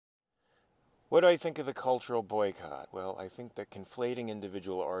What do I think of the cultural boycott? Well, I think that conflating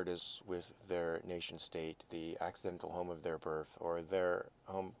individual artists with their nation state, the accidental home of their birth, or their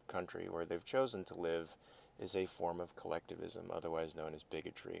home country where they've chosen to live, is a form of collectivism, otherwise known as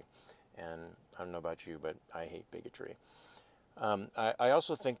bigotry. And I don't know about you, but I hate bigotry. I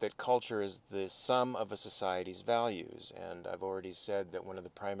also think that culture is the sum of a society's values, and I've already said that one of the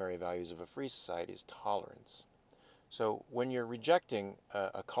primary values of a free society is tolerance. So when you're rejecting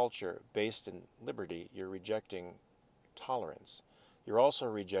a culture based in liberty, you're rejecting tolerance. You're also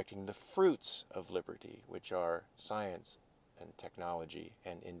rejecting the fruits of liberty, which are science and technology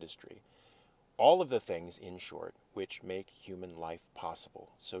and industry. All of the things, in short, which make human life possible.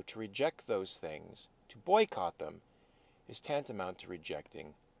 So to reject those things, to boycott them, is tantamount to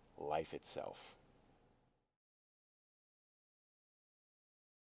rejecting life itself.